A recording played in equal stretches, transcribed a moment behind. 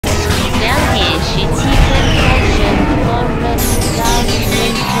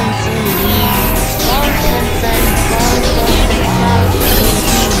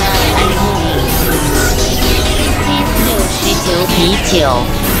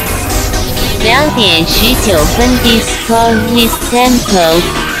Discretion this temple,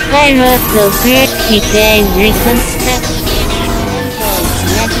 photosensitivity and reconstruct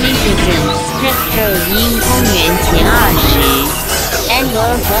magnificent structure in 公元前20 and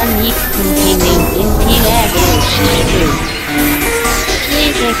organic continuing interior 62.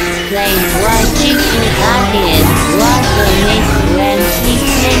 Please explain why Jesus audience was amazed when he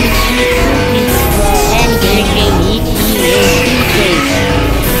came to this world and became it in 2 days.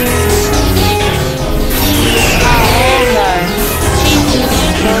 However, Jesus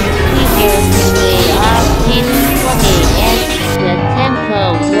showed previously of his body at the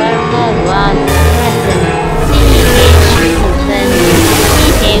temple where God was present.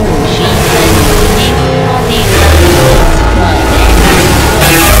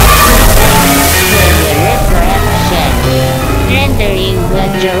 Rendering the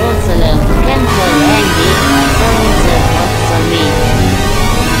Jerusalem temple and its furniture obsolete.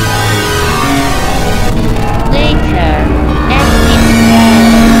 Later, as this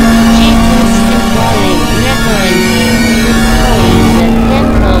Jesus' symbolic reference to destroying the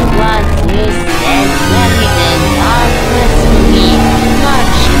temple was used as evidence of blasphemy.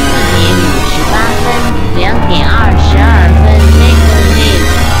 March 4点58分2点22分 Later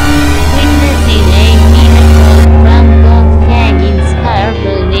lived. Witnessing a miracle from God can inspire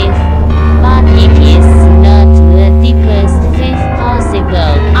belief, but it is not the deepest faith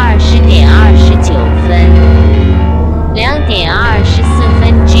possible. 20点29分2点24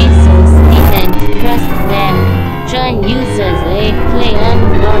分 Jesus didn't trust them. John uses a play on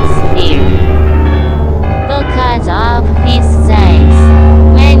words here. Because of his size,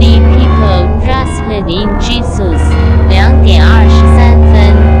 many people trusted in Jesus. 2点23分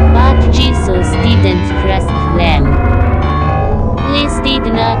But Jesus didn't trust them. This did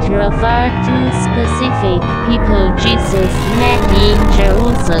not refer to specific people Jesus met in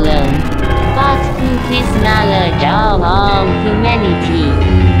Jerusalem, but to his knowledge of all humanity.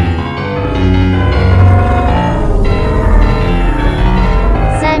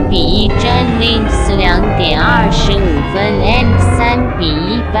 3比1 John links 2点25分 and 3比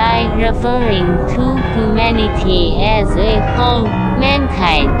1 by referring to humanity as a whole,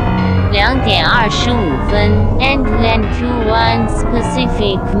 mankind. 2点25分 and then to one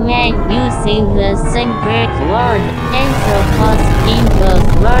specific man using the same Greek word, anthropos, in both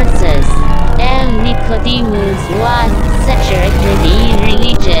verses. Nicodemus was saturated in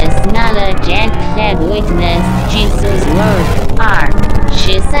religious knowledge and had witnessed Jesus' word.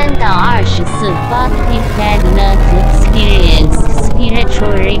 13到24 But he had not experienced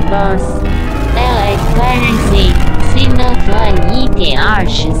spiritual rebirth. At Pharisee, see note 1 点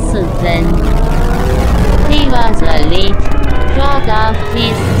24分 He was a elite, proud of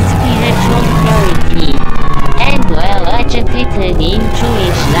his spiritual purity, and well-educated in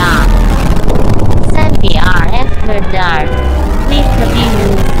Jewish law. 3比2 After dark,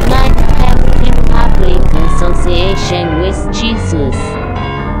 Nicodemus might have in public association with Jesus.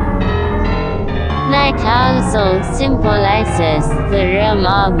 Night also symbolizes the realm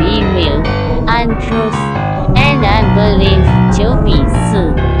of evil, untruth, and unbelief. 9比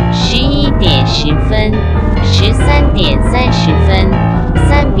4 11点10分13点30分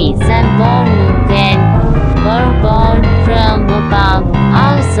3比3 Born again, or born from above,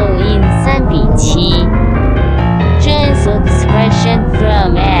 also in 3比7 John's expression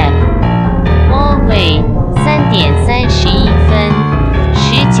from Ab, always 3点31分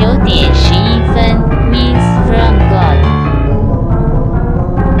19点11分 means from God.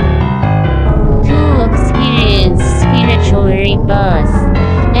 To experience spiritual rebirth,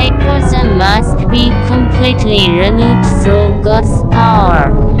 a person must be completely renewed through God's power.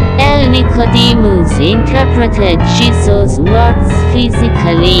 Nicodemus interpreted Jesus' words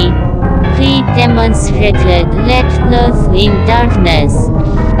physically. He demonstrated that those in darkness,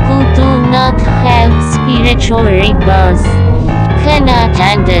 who do not have spiritual rebirth, cannot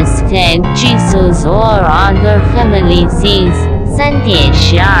understand Jesus or other heavenly things. 3点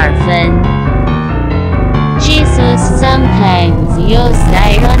12分 Jesus sometimes used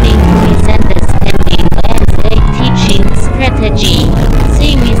ironic misunderstanding as a teaching strategy.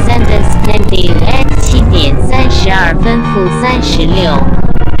 See misunderstanding at 7点32分负36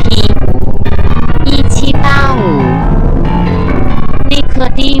 p 1785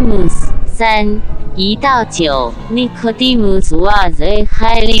 Nicodemus 3 1到9 Nicodemus was a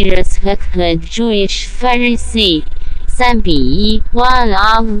highly respected Jewish Pharisee. 3比1 One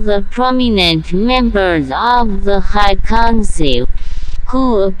of the prominent members of the High Council,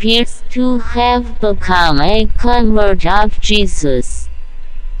 who appears to have become a convert of Jesus.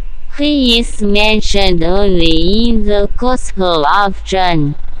 He is mentioned only in the Gospel of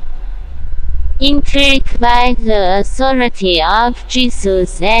John. Intrigued by the authority of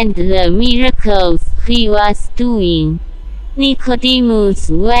Jesus and the miracles he was doing, Nicodemus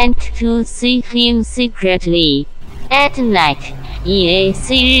went to see him secretly, at night, in a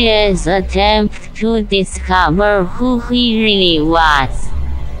serious attempt to discover who he really was.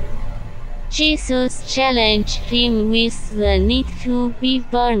 Jesus challenged him with the need to be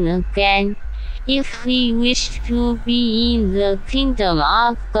born again, if he wished to be in the kingdom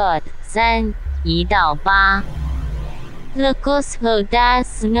of God. 3:1-8 The Gospel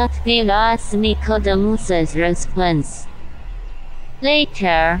does not give us Nicodemus's response.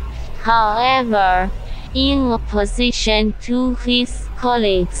 Later, however, in opposition to his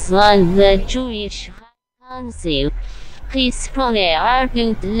colleagues on the Jewish Council, he strongly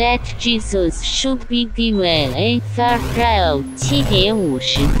argued that Jesus should be given a fair trial.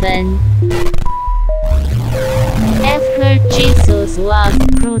 7:50 After Jesus was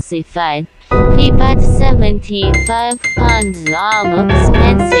crucified, he bought 75 pounds of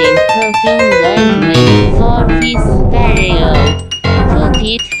expensive perfumed ointment for his burial, took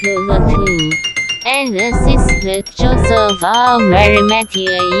it to the tomb, and assisted Joseph of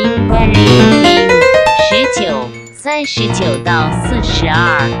Arimathea in burying him.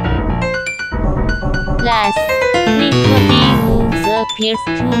 19:39-42 Thus, Nicodemus appears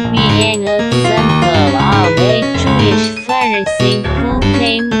to be an example of a Jewish Pharisee who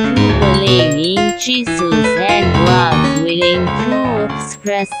came to believe in Jesus and was willing to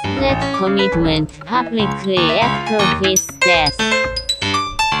express that commitment publicly after his death.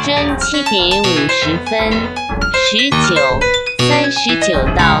 John 7:50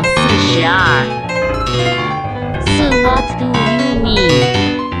 19:39-42 What do you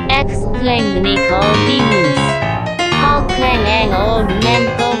mean? Exclaimed Nicodemus. How can an old man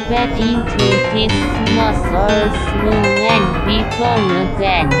go back into his mother's womb and be born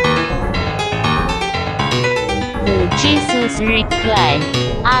again? Jesus replied,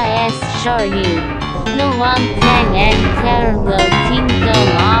 I assure you, no one can enter the kingdom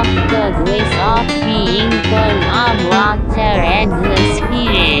of God without being born of water and the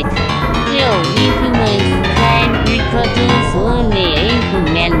Spirit. Though humans can reproduce only a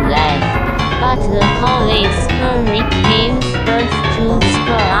human life, but the Holy Spirit gives birth to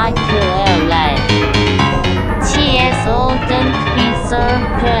spiritual life. TSO Don't be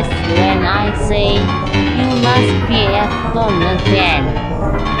surprised when I say, you must be born again.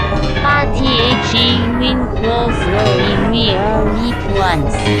 RTHE wind blows slowly we are it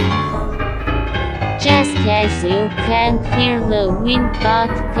once. Just as you can hear the wind but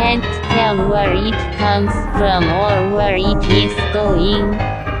can't tell where it comes from or where it is going,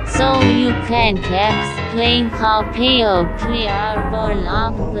 so you can't explain how pale we are born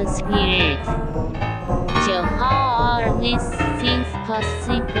of the Spirit. So how are these things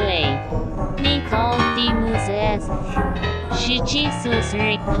possible? Nicodemus asked. Jesus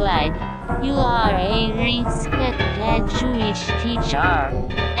replied, you are a respected Jewish teacher,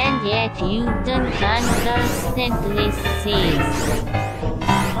 and yet you don't understand these things.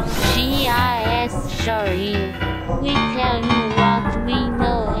 I assure you, we tell you what we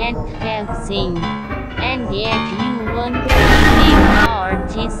know and have seen, and yet you won't believe our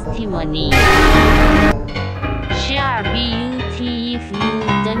testimony. Sure beauty if you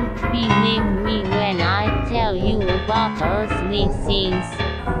don't believe me when I tell you about earthly things.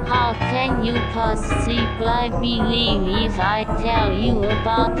 How can you possibly believe if I tell you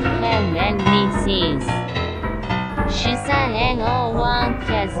about heavenly things? She said, and no one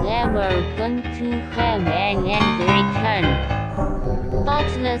has ever gone to heaven and returned. But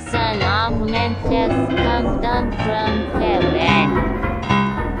the Son of Man has come down from heaven.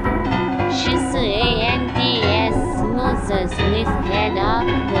 She said, as Moses lifted up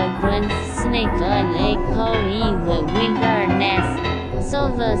the bronze snake on a pole in the wilderness, so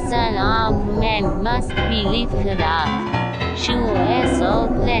the Son of Man must be lifted up. She also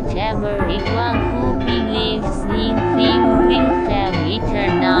that everyone who believes in him will have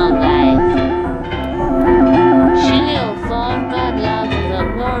eternal life. She will for God loved the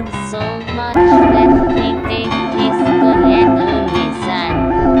world so much that he gave his one and only Son,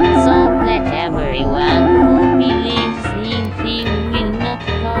 so that everyone who believes in him will not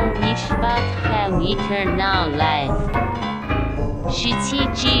perish but have eternal life. She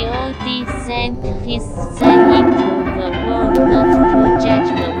God sent his Son into the world not to judge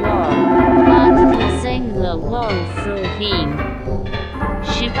the world, but to save the world through him.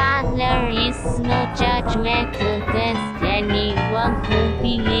 But there is no judgment against anyone who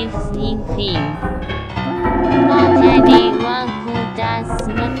believes in him. But anyone who does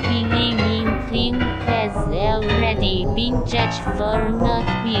not believe been judged for not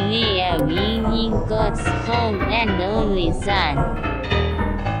believing in God's hope and only Son.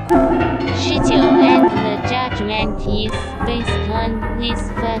 19 and the judgment is based on this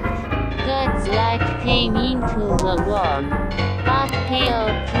fact. God's light came into the world, but he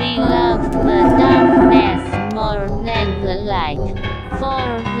only loved the darkness more than the light, for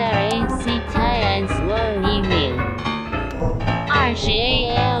the Assyrians were evil.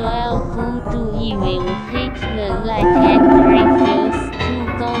 20 who do evil hate the light and refuse to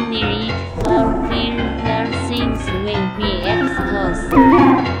go near it for fear their sins will be exposed.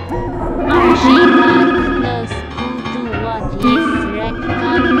 21 those who do what is right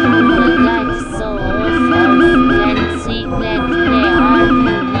come to the light so all souls can see that they are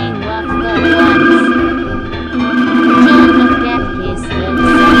doing what God wants. John the Baptist and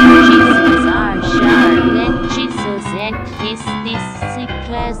Jesus are sure that Jesus and his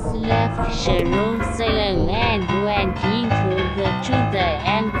disciples left Jerusalem and went into the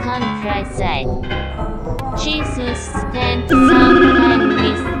Judean countryside. Jesus spent some time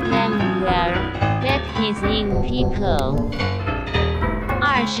with them where baptizing people.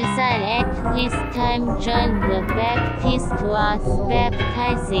 23 at this time John the Baptist was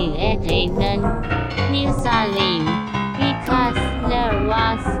baptizing at Anon, New Salem, because there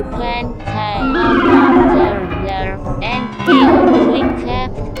was plenty of water there, and people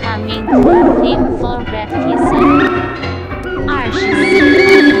kept coming to him for baptism.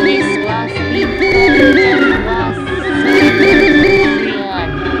 24 this was before John was Cyprian.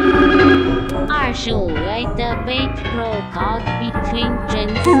 25 a debate broke out between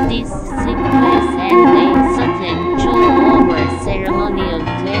John's disciples and a certain Jew over ceremonial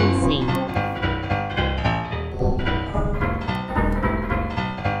cleansing.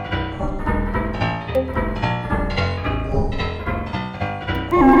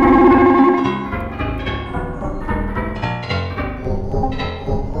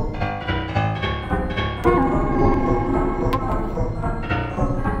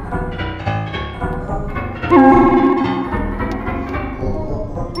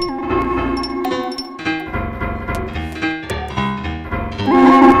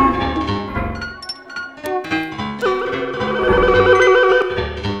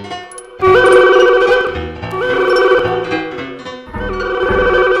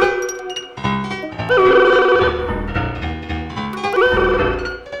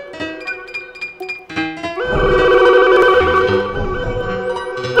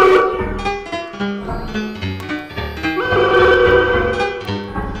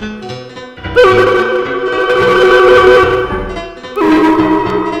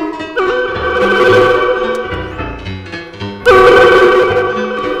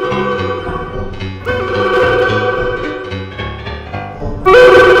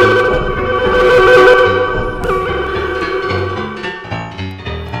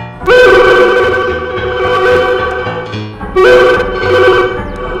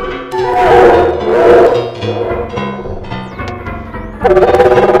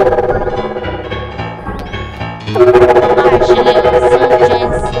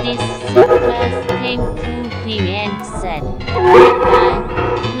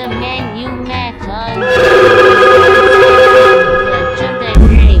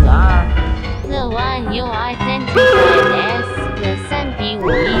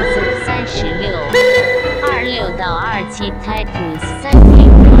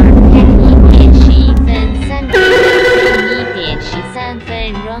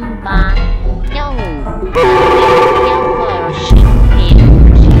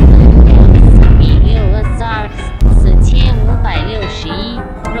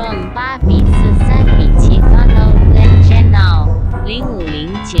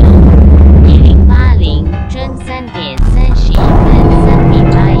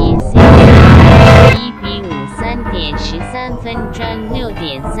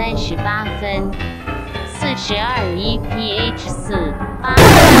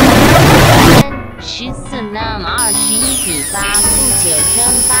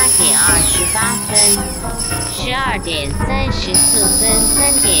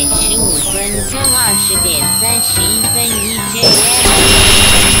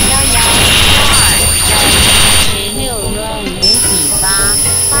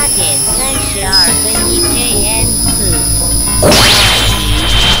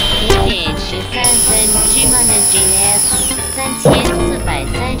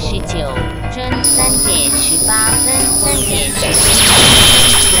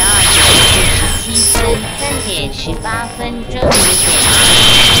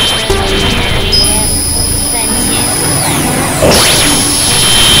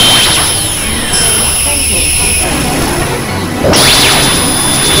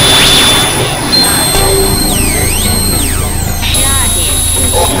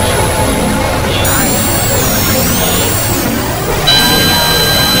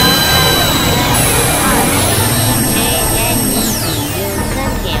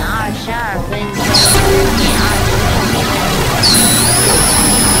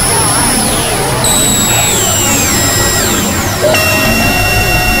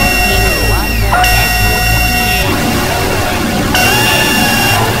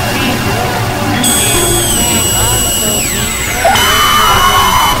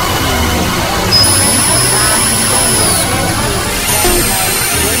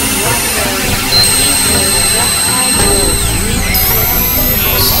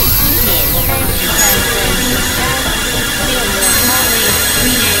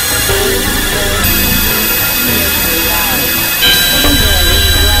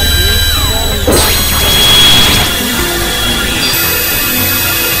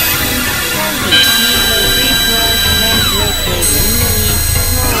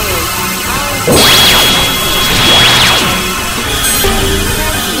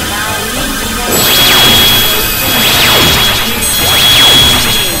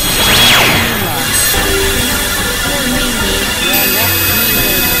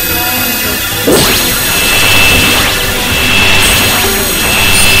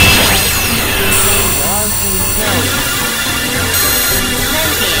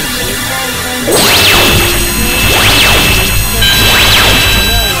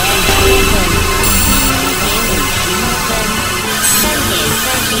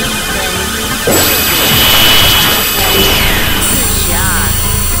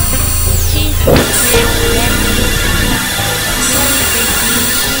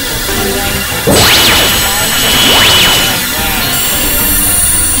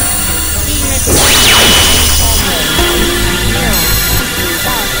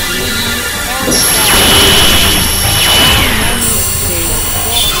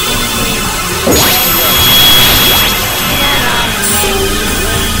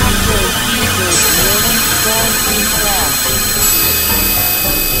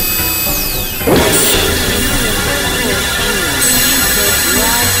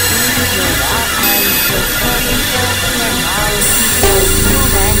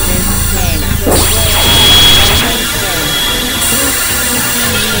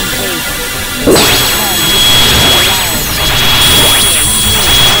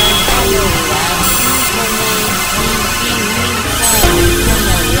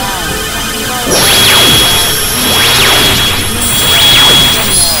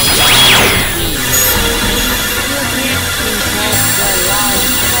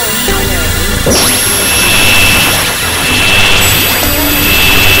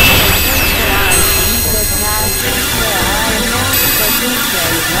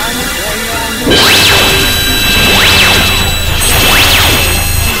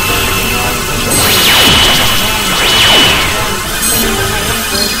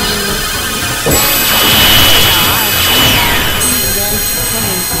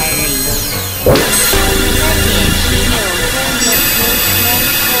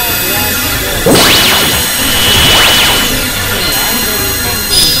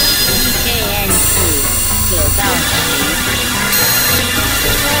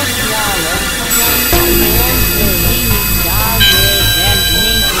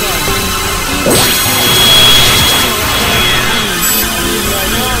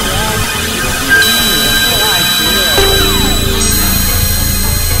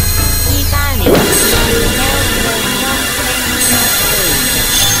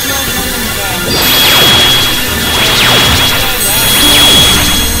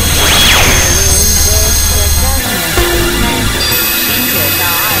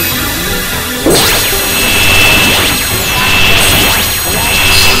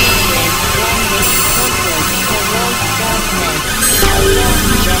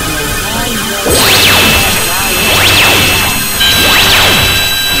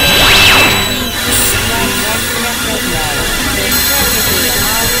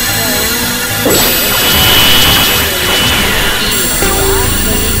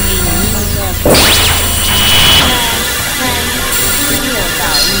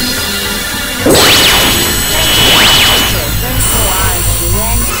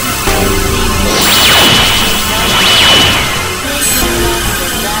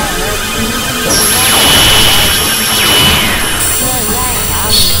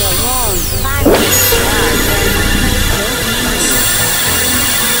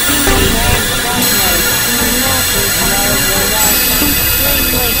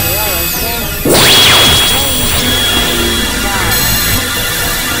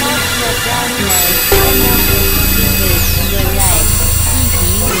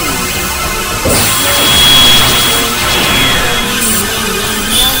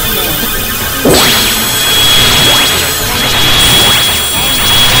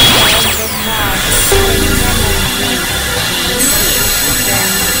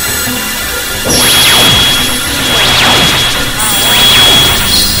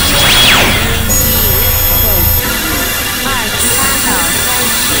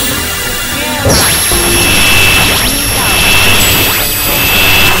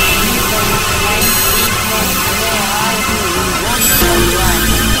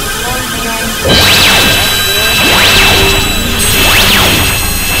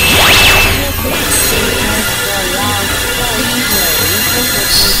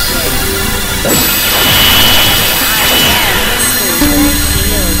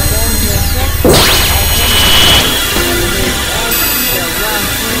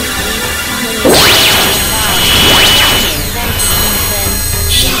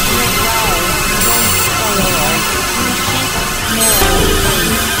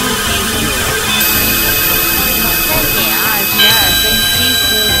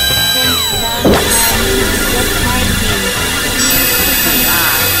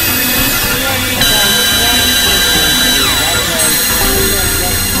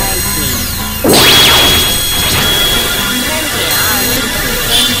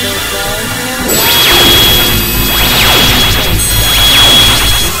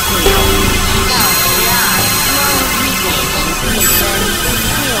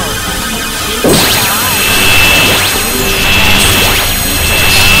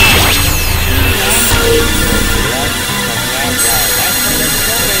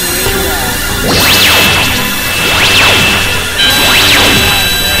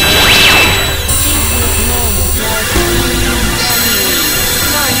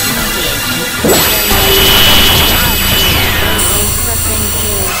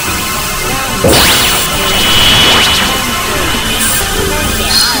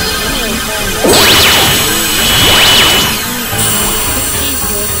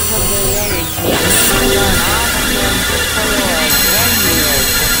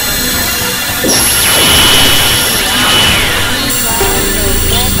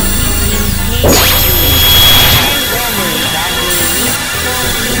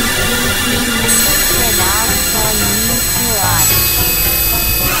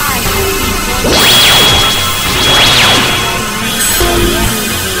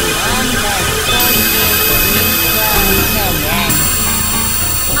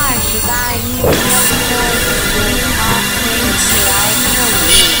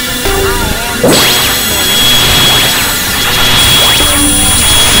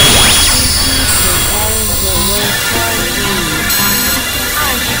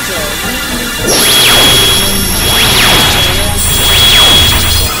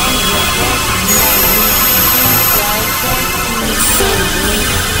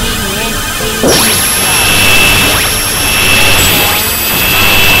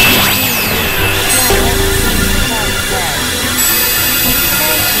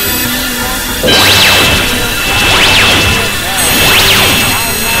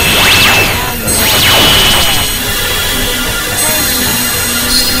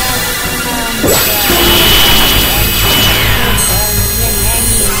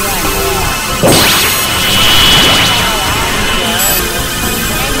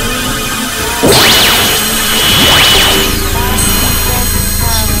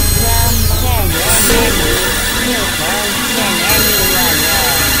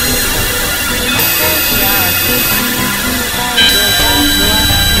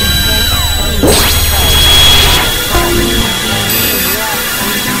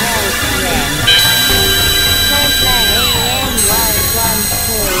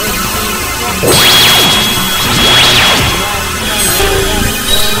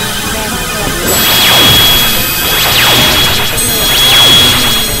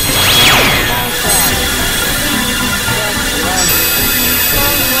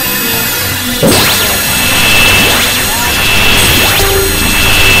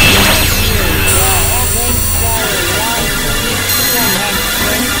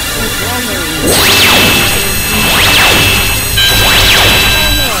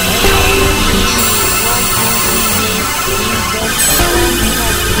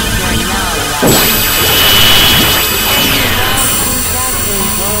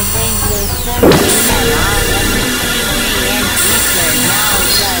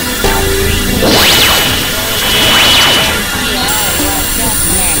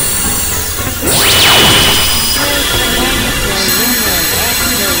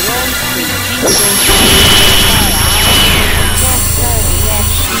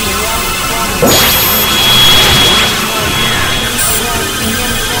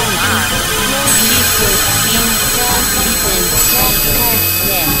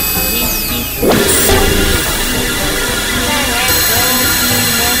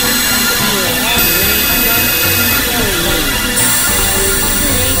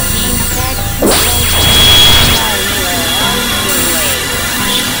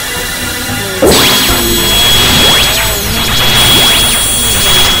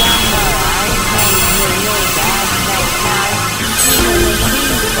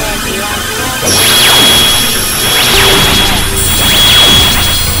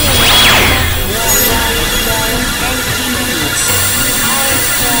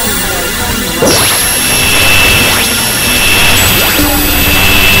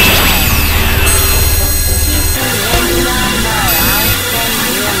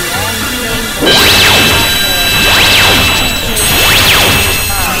 You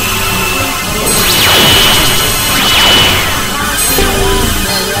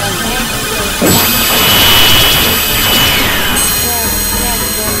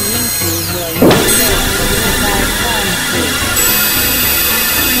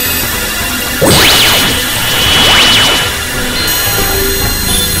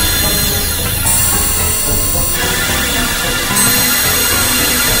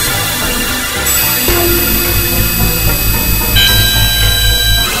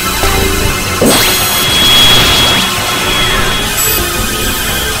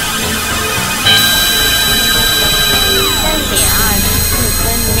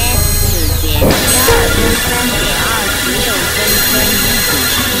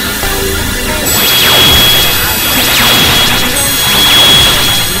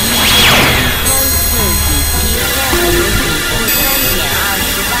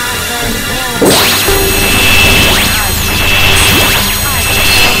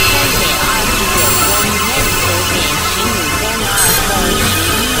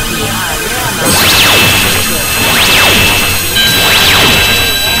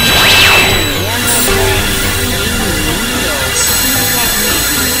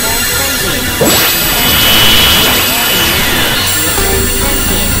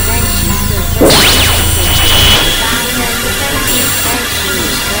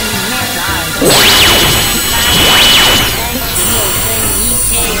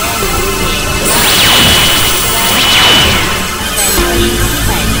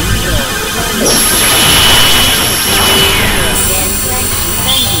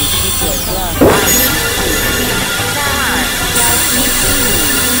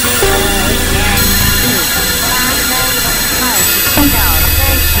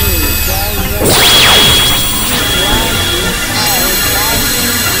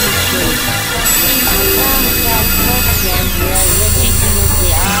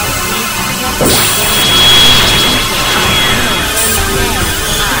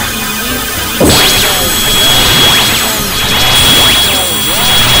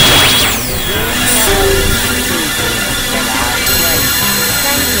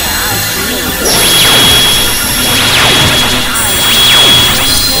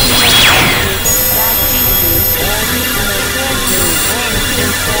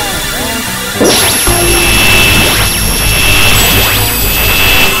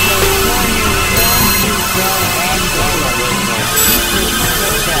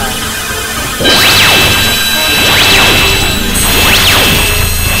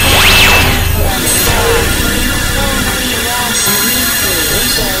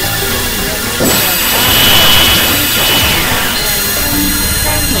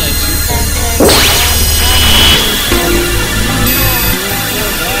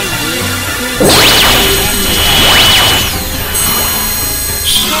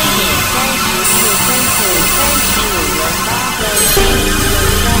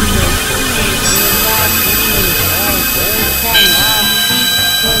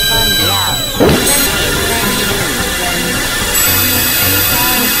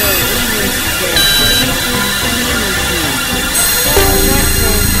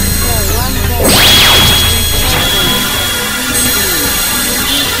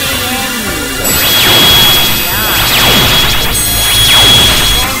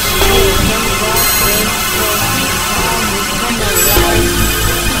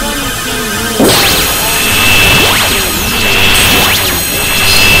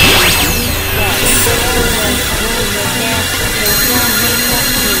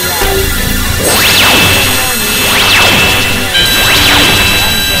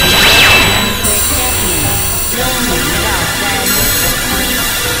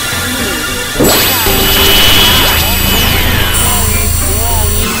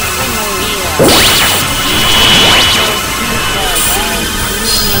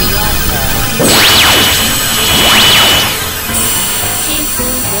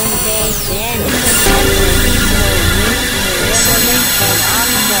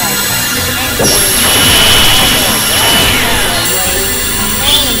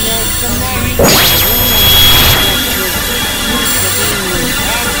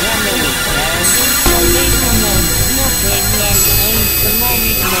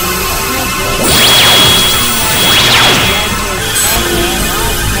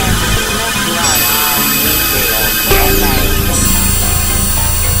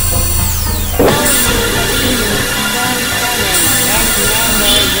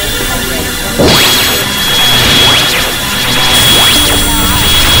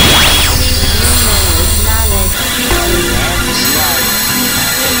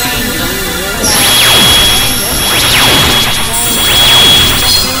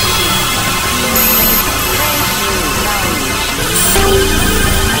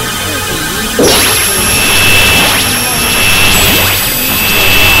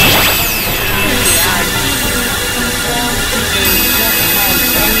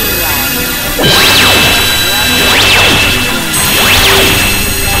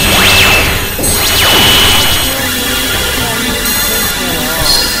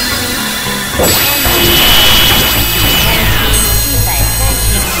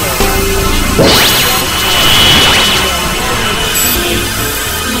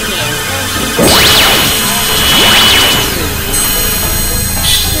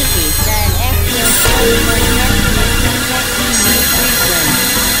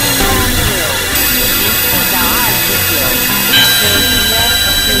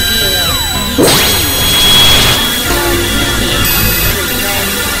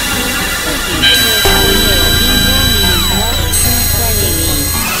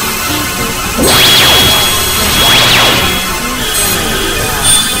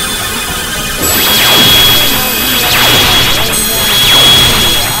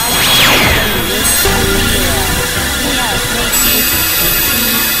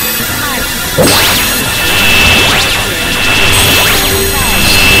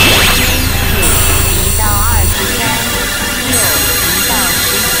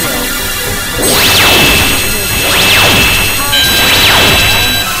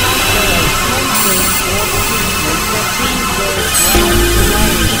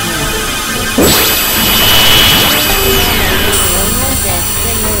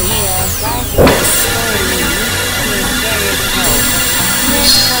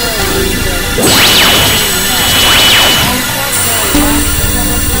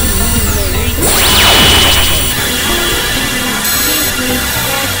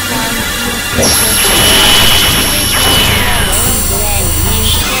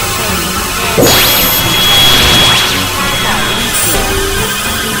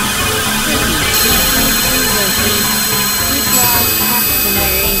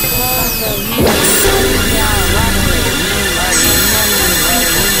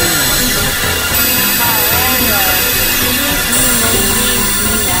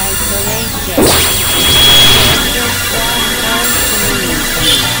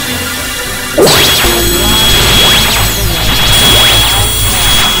What?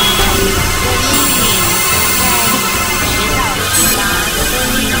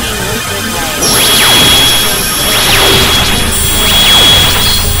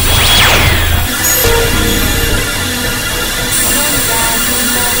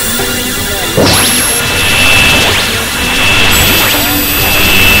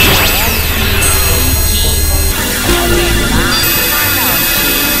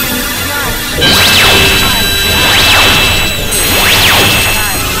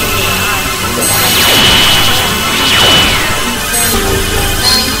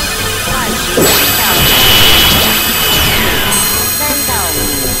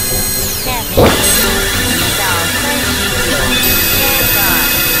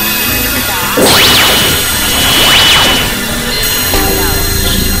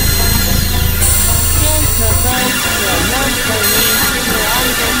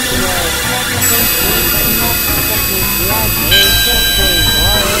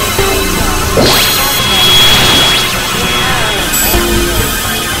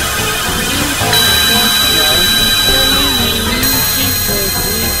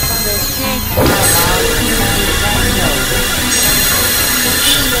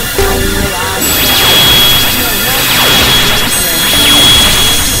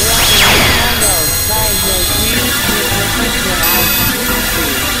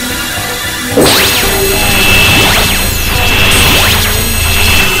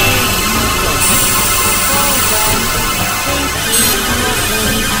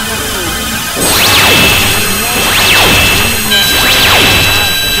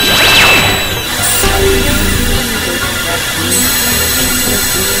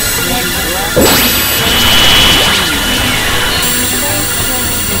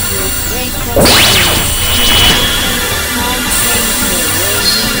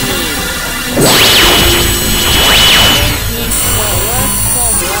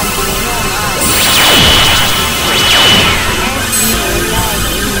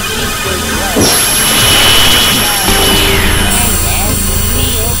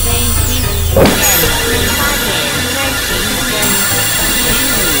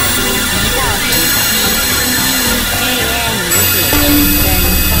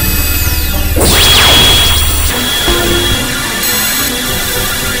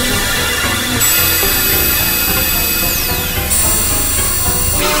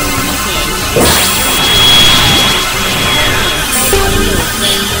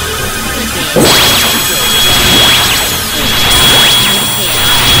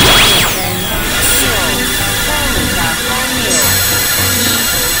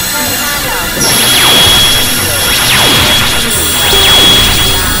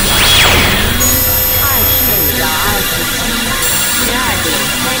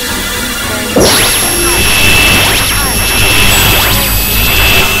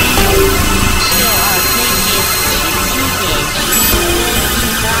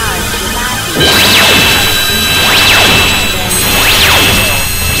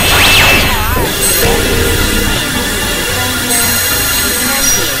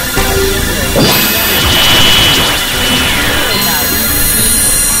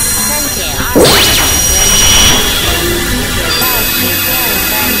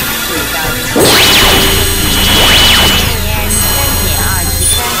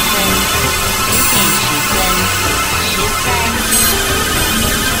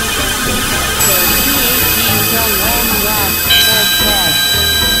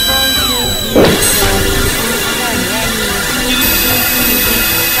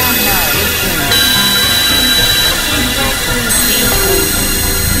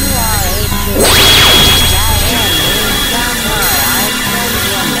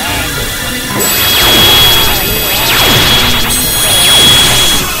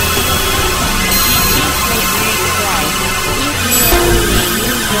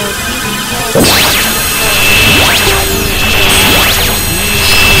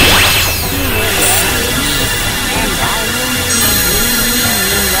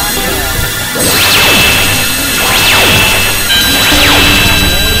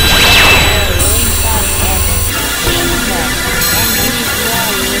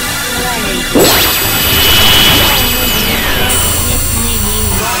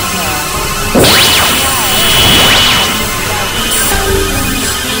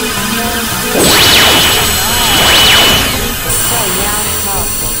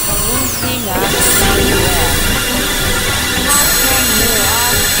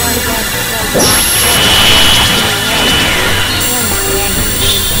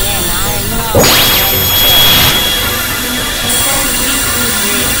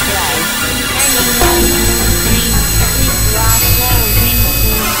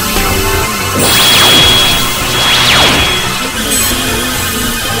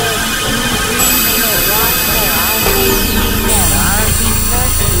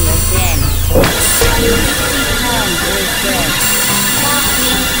 Again.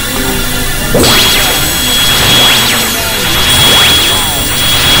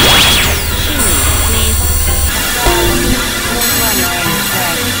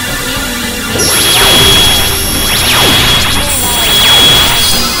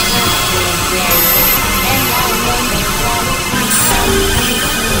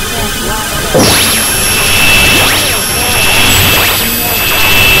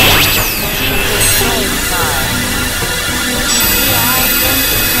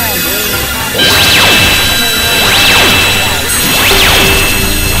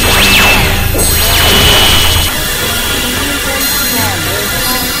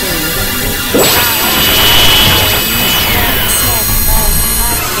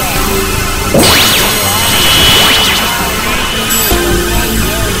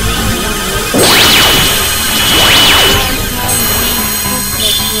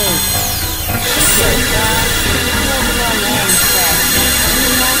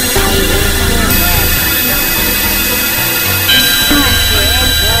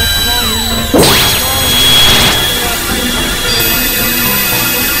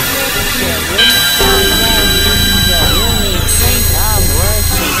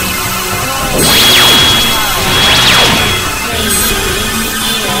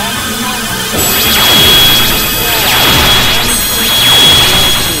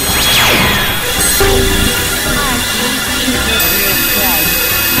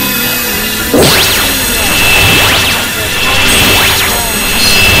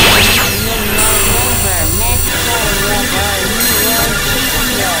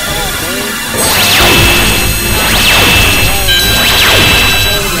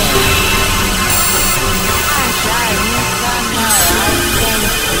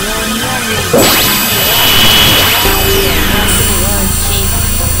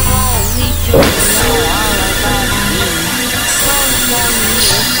 Thank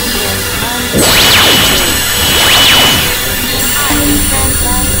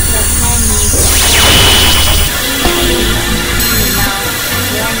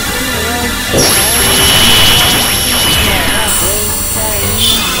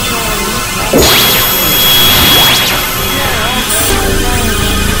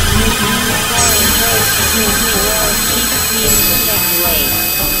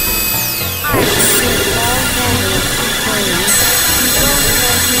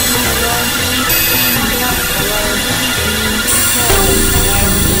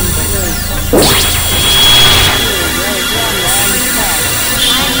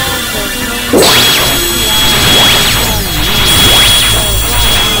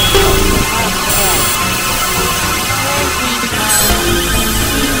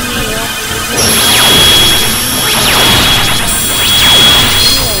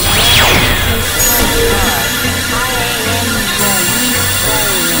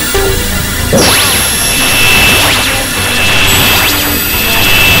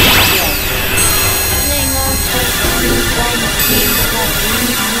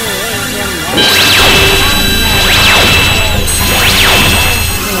you.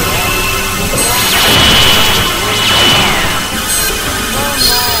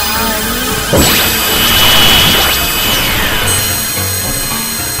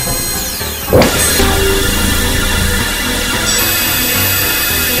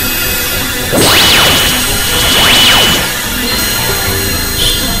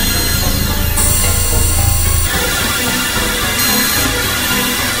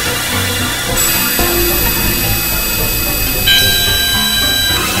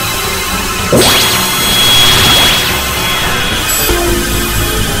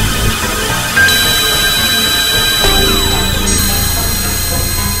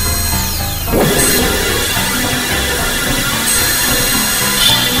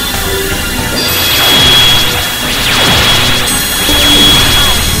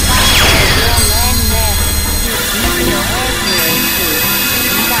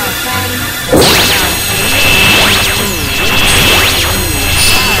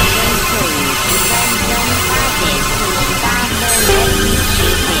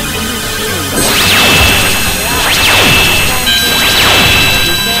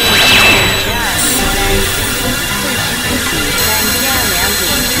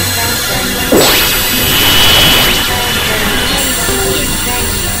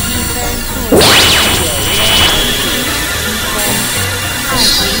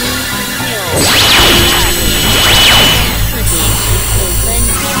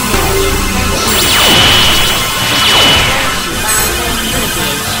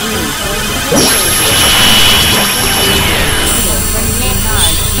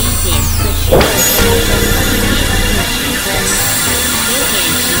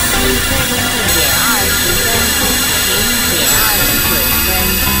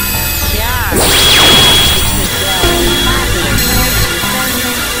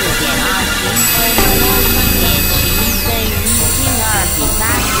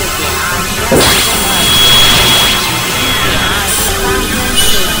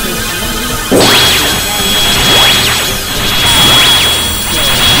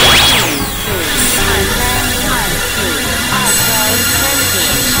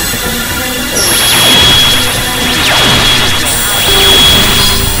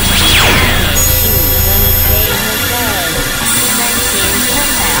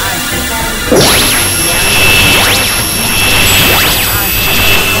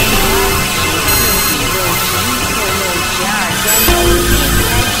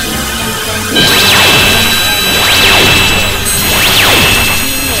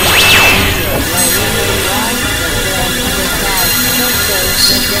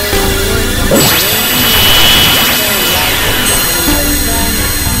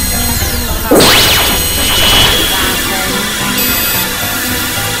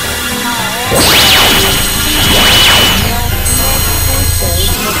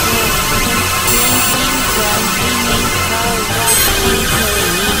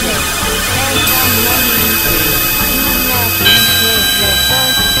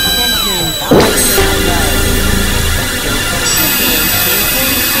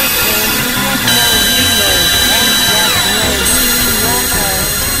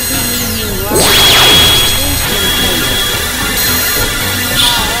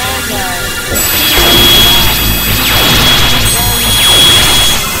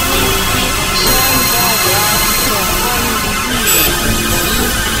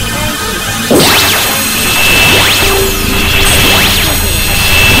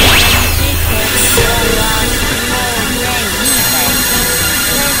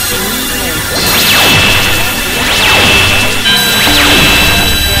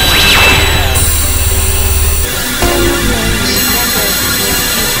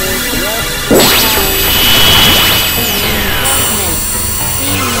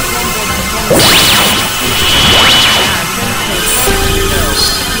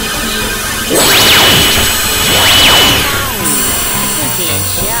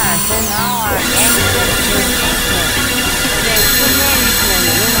 12:12 and Dr. Jacob. The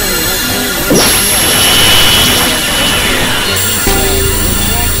Samaritan woman was in the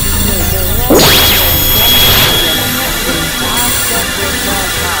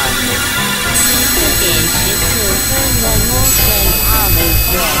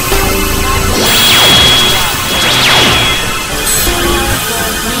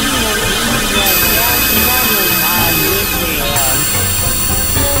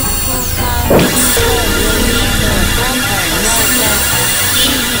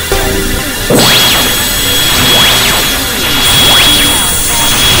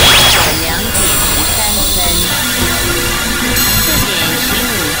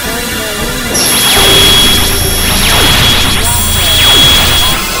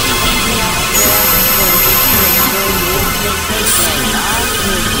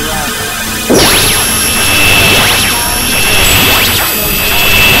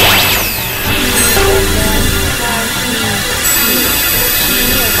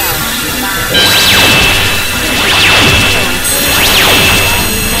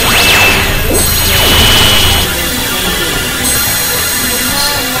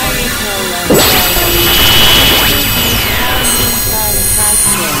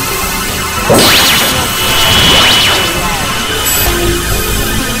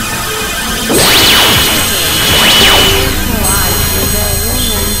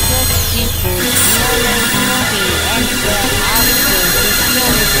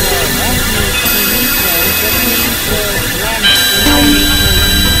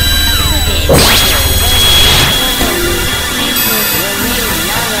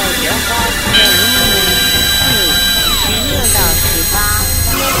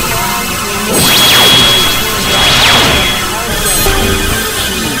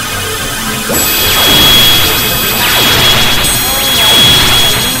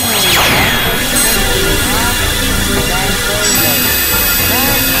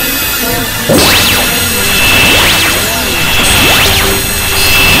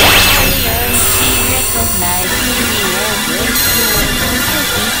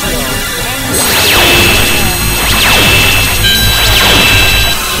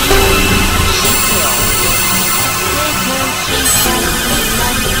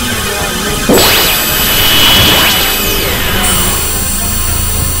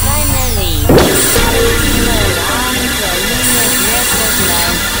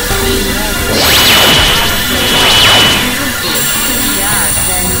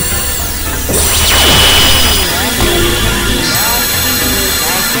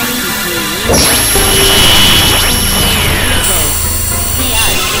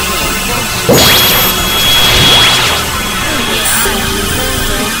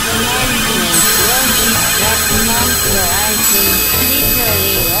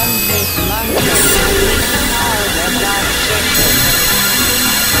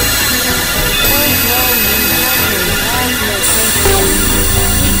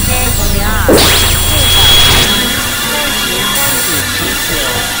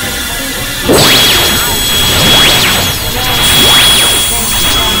you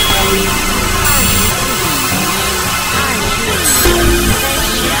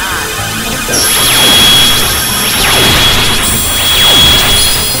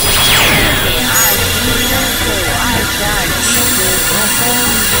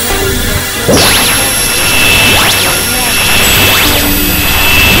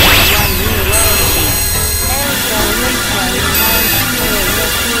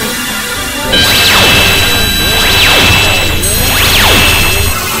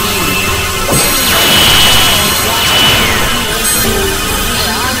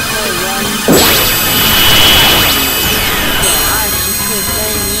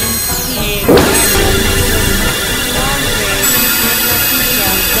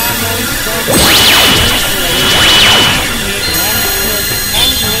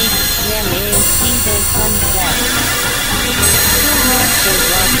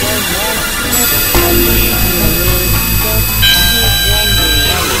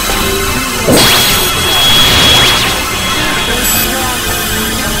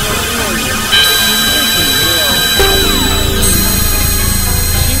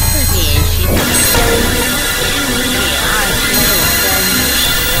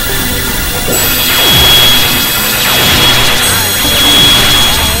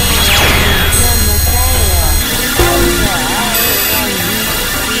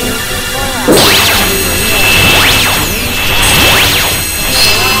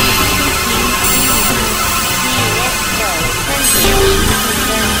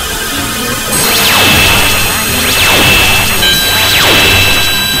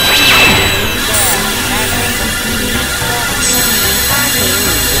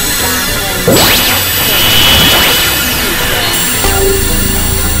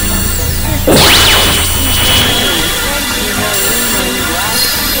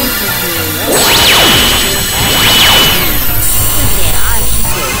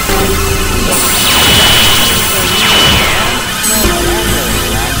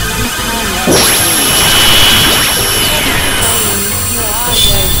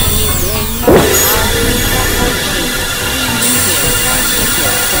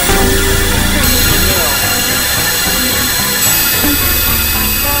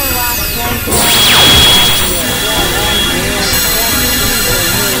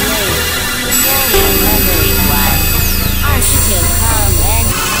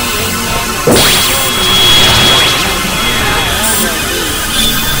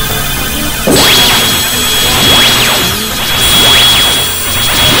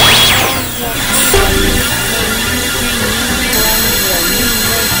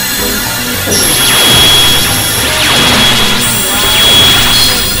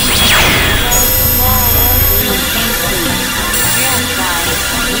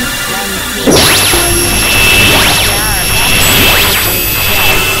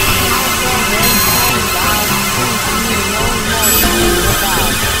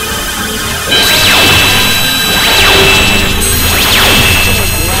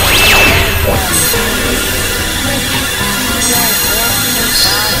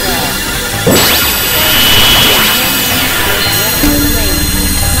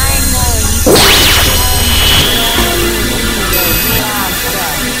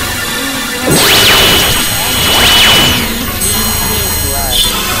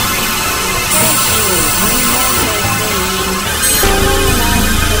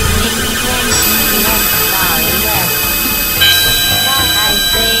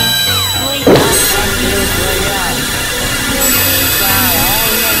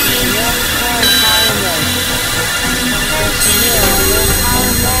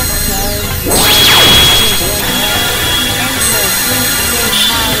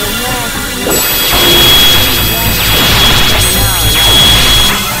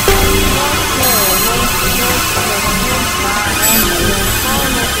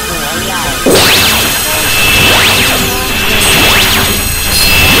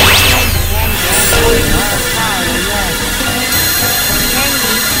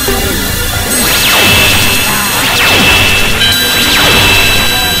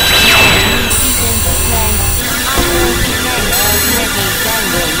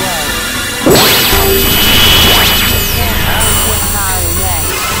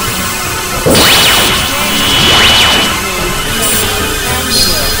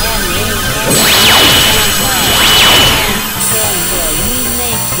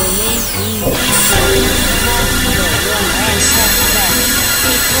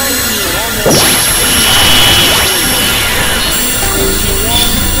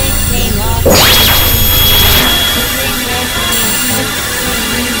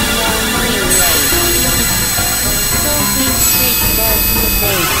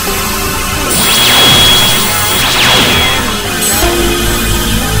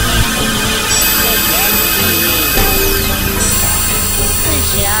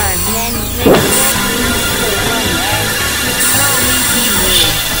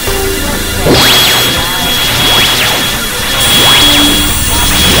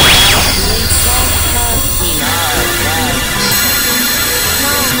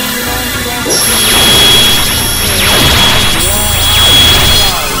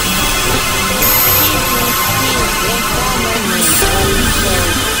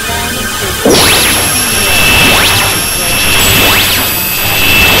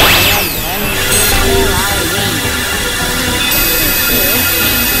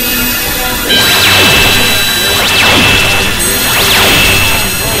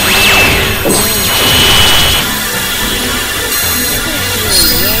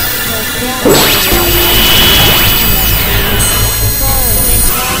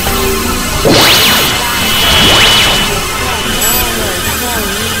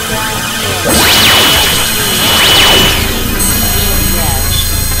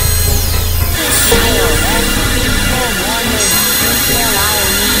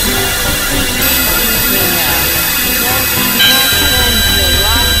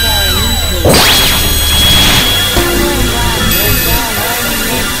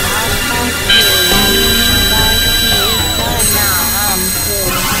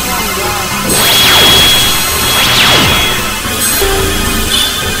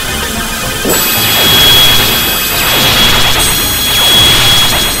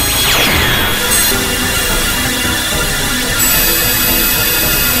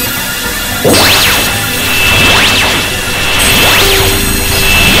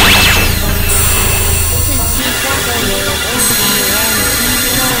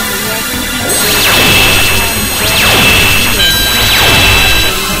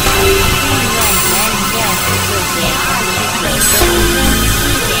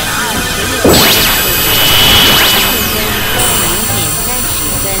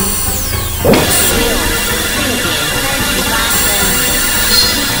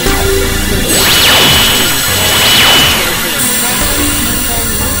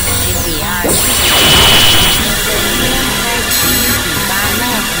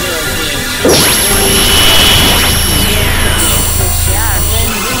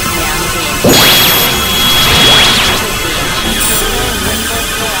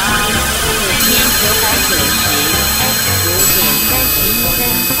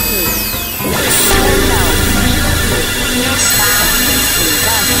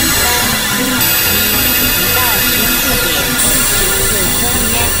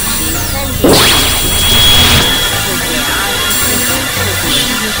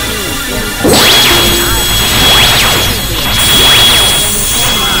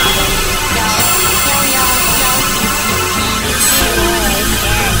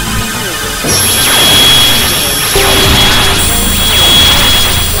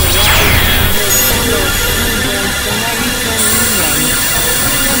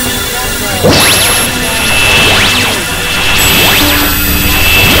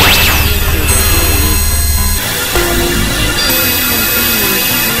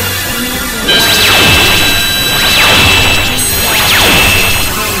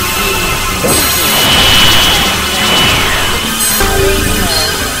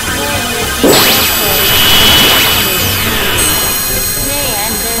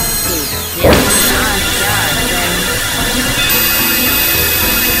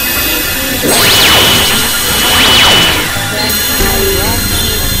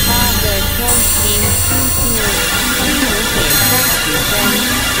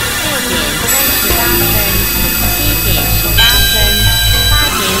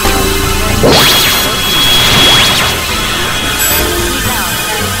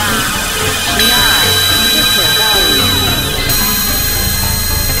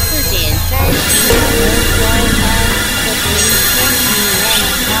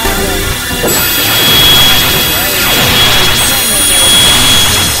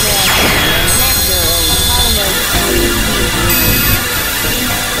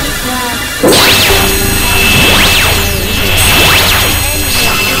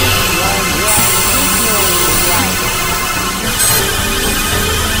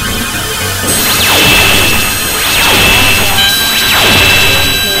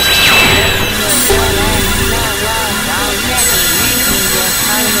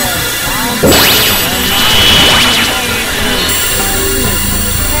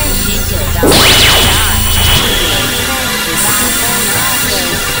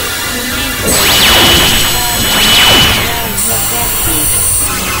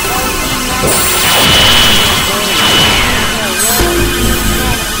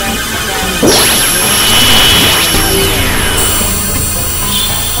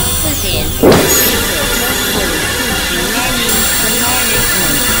What?